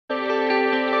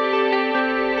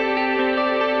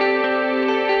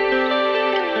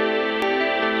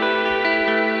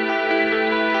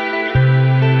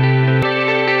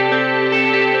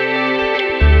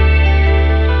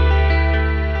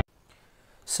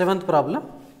Seventh problem.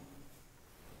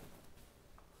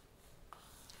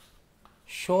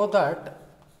 Show that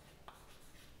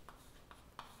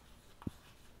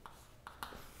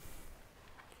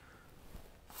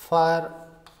for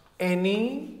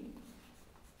any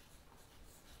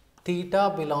theta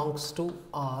belongs to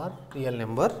R real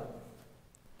number,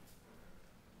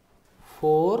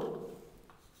 4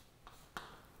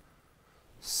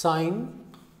 sin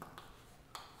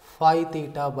phi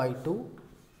theta by 2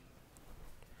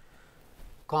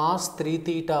 cos 3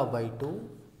 theta by 2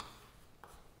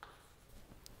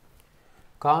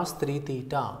 cos 3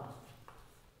 theta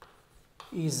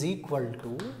is equal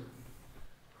to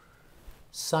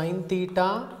sin theta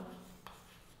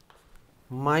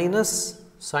minus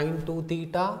sin 2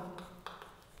 theta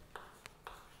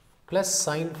plus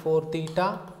sin 4 theta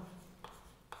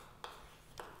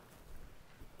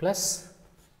plus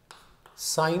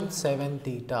sin 7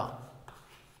 theta.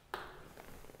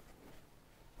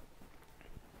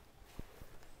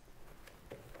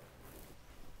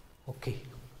 Okay.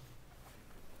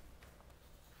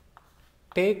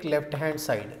 Take left hand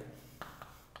side.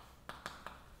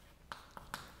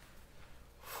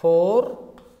 4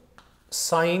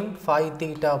 sin phi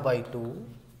theta by 2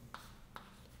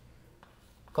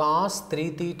 cos 3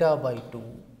 theta by 2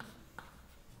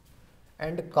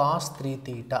 and cos 3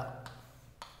 theta.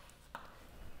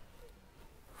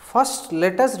 First,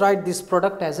 let us write this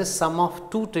product as a sum of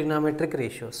two trigonometric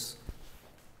ratios.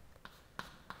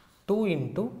 2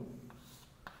 into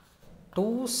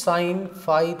 2 sin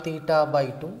phi theta by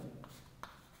 2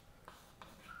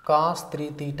 cos 3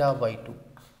 theta by 2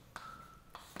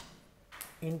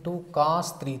 into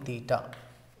cos 3 theta.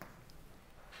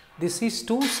 This is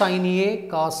 2 sin A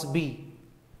cos B,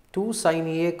 2 sin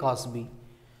A cos B.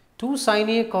 2 sin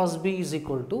A cos B is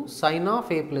equal to sin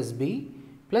of A plus B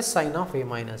plus sin of A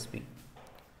minus B.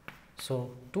 So,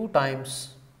 2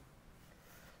 times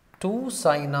 2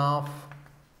 sin of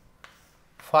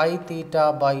phi theta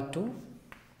by 2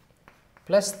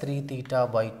 plus 3 theta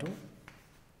by 2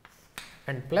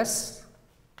 and plus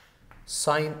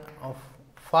sin of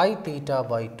phi theta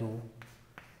by 2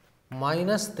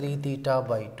 minus 3 theta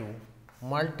by 2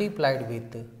 multiplied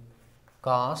with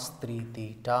cos 3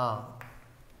 theta.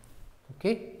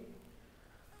 Okay.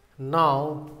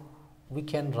 Now, we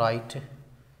can write.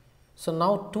 So,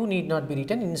 now 2 need not be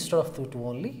written, instead of 2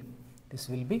 only this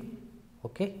will be.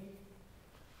 Okay.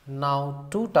 Now,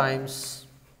 2 times,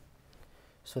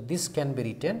 so this can be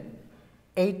written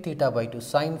 8 theta by 2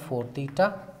 sin 4 theta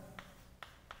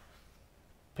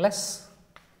plus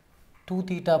 2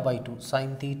 theta by 2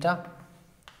 sin theta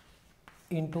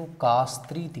into cos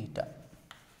 3 theta.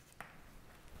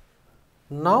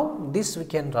 Now, this we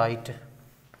can write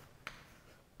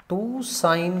 2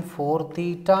 sin 4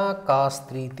 theta cos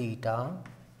 3 theta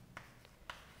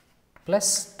plus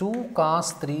 2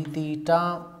 cos 3 theta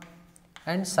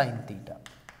and sin theta.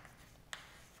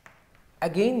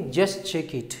 Again, just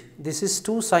check it. This is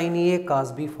 2 sin A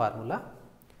cos B formula,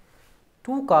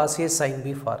 2 cos A sin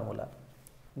B formula.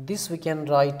 This we can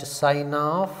write sin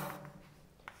of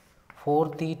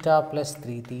 4 theta plus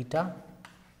 3 theta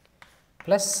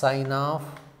plus sin of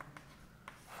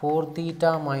 4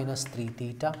 theta minus 3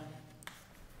 theta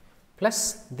plus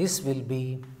this will be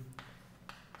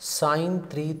sin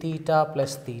 3 theta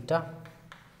plus theta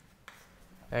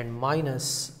and minus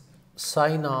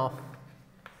sin of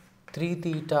 3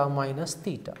 theta minus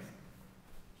theta.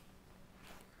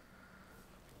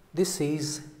 This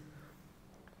is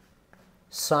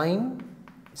sin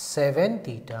 7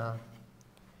 theta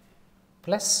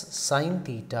plus sin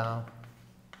theta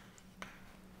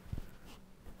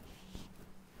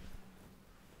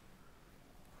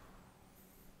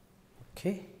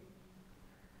okay.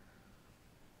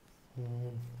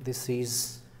 This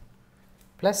is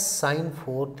plus sin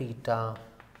 4 theta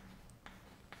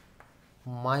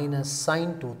minus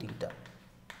sin 2 theta.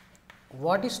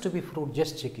 What is to be proved?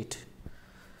 Just check it.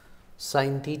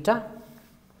 Sin theta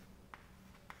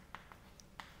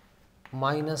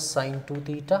minus sin 2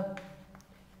 theta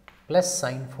plus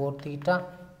sin 4 theta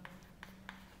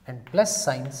and plus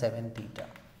sin 7 theta.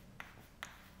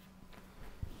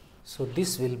 So,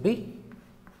 this will be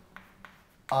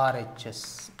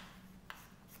RHS.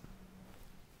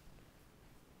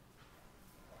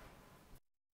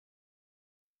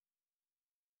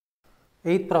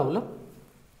 Eighth problem.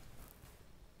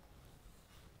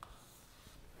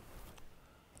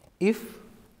 If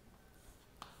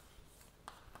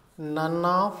none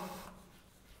of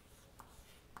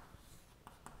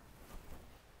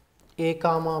A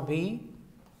comma B,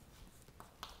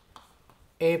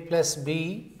 A plus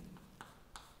B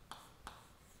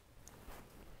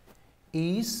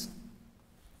is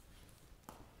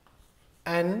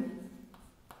an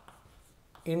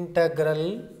integral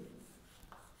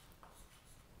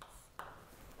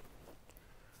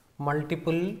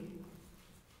multiple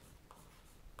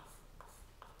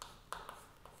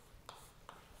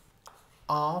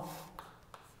of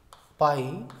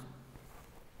pi,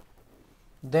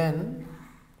 then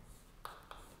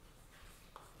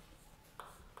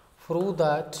prove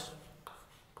that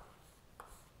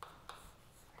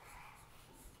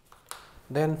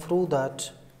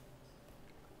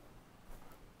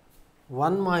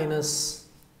 1 minus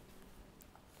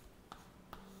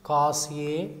cos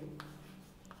A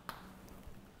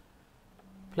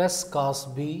plus cos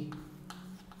B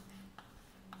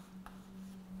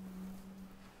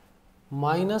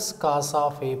minus cos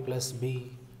of A plus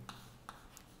B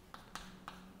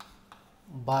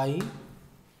by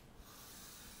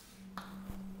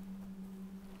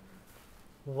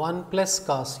 1 plus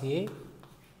cos A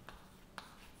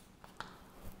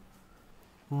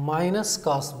minus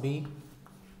cos B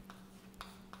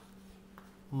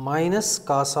minus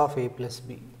cos of A plus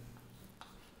B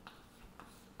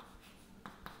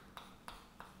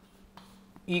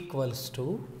equals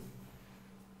to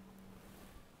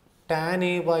tan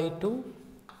A by 2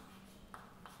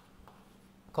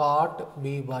 cot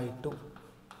B by 2.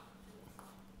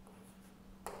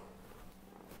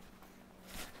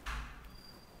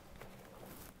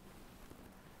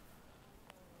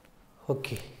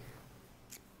 Okay.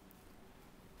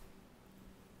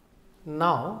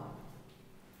 Now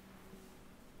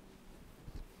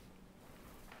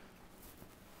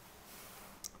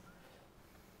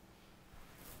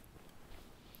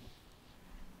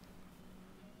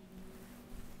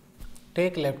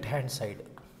take left hand side.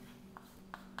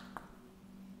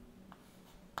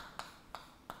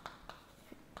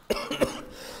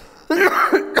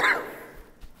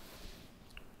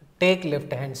 Take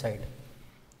left hand side.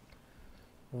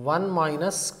 1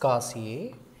 minus cos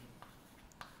A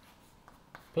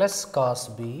plus cos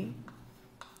B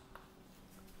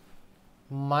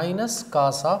minus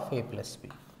cos of A plus B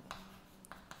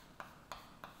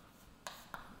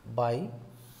by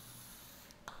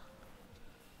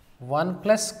 1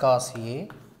 plus cos A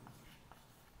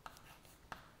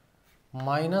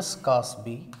minus cos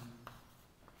B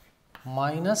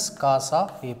minus cos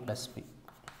of A plus B.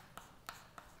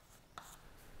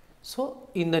 So,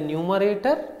 in the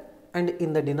numerator and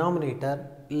in the denominator,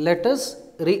 let us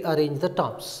rearrange the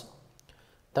terms.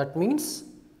 That means,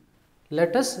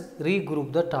 let us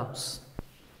regroup the terms.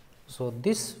 So,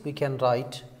 this we can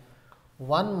write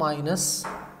 1 minus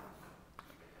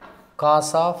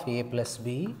cos of A plus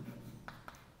B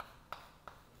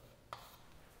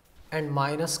and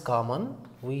minus common,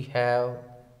 we have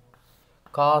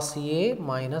cos A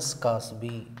minus cos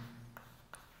B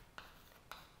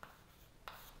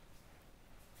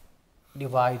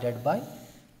divided by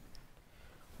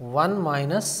 1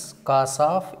 minus cos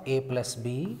of A plus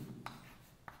B,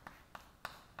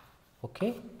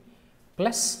 okay,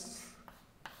 plus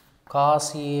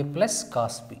cos A plus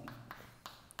cos B.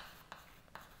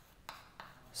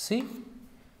 See,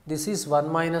 this is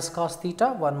 1 minus cos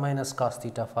theta, 1 minus cos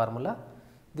theta formula.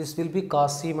 This will be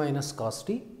cos C minus cos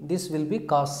D. This will be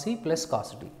cos C plus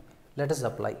cos D. Let us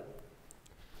apply.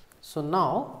 So,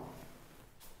 now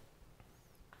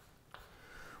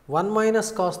 1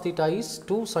 minus cos theta is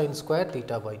 2 sin square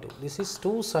theta by 2. This is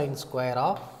 2 sin square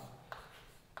of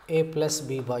A plus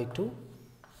B by 2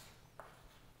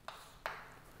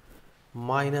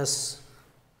 minus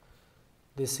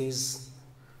this is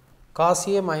cos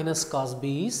A minus cos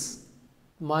B is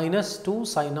minus 2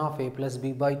 sin of A plus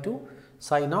B by 2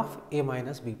 sin of A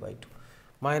minus B by 2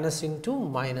 minus into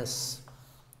minus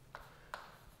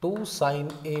 2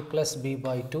 sin A plus B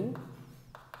by 2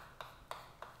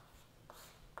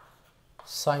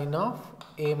 sin of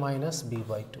A minus B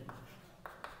by 2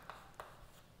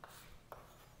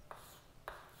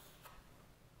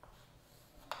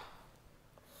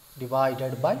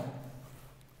 divided by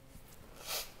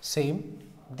same,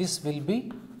 this will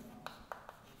be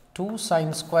 2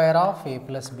 sin square of A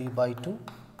plus B by 2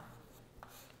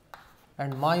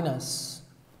 and minus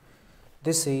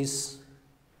this is,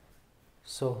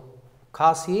 so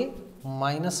cos A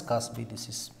minus cos B, this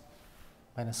is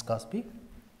minus cos B.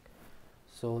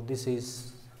 So, this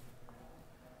is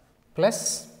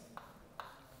plus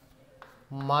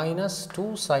minus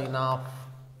 2 sin of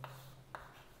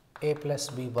A plus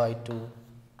B by 2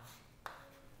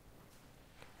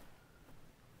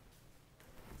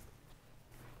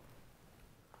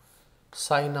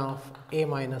 sin of A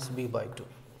minus B by 2.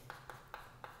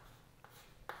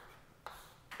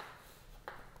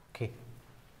 Okay.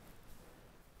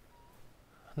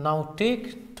 Now,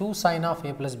 take 2 sin of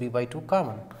A plus B by 2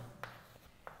 common.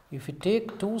 If you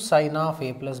take 2 sine of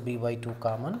a plus b by 2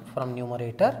 common from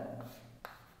numerator,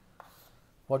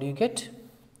 what do you get?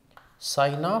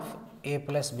 Sine of a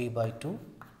plus b by 2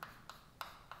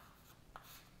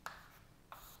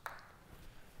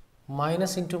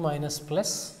 minus into minus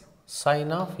plus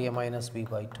sine of a minus b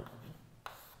by 2.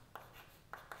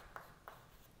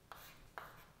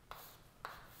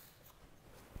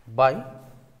 By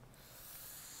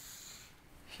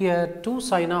here 2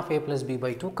 sine of a plus b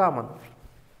by 2 common.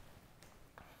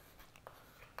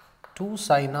 2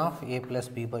 sine of a plus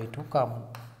b by 2 common.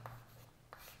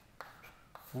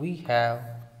 We have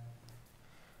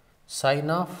sine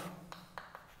of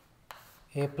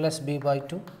a plus b by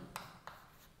 2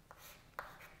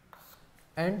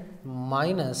 and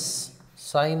minus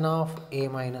sine of a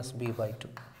minus b by 2.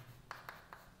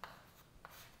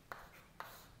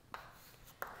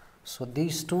 So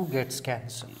these two gets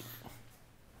cancelled.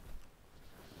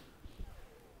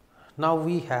 Now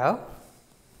we have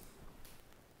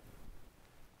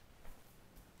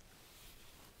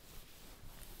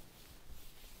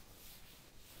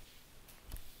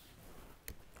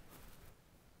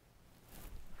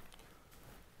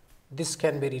this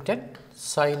can be written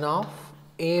sine of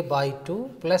a by 2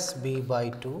 plus b by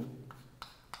 2,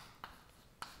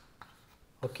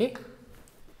 okay,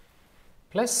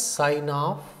 plus sine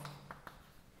of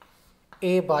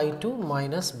a by 2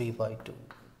 minus b by 2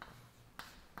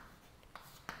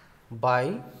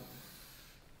 by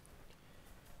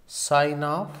sine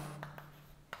of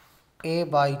a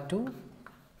by 2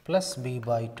 plus b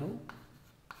by 2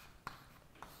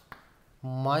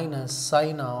 minus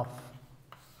sine of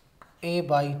a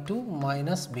by 2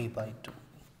 minus b by 2.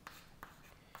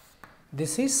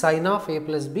 This is sine of a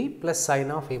plus b plus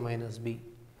sine of a minus b.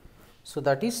 So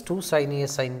that is 2 sine a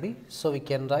sine b. So we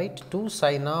can write 2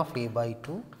 sine of a by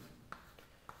 2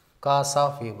 cos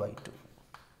of a by 2.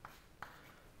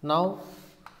 Now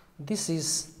this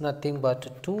is nothing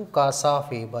but 2 cos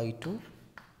of a by 2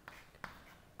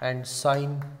 and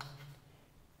sine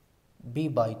b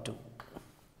by 2.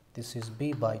 This is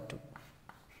b by 2.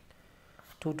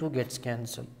 2 gets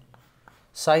cancelled.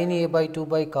 Sin a by 2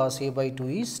 by cos a by 2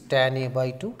 is tan a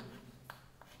by 2.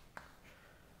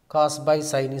 Cos by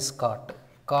sin is cot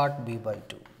b by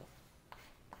 2.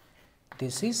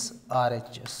 This is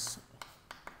RHS.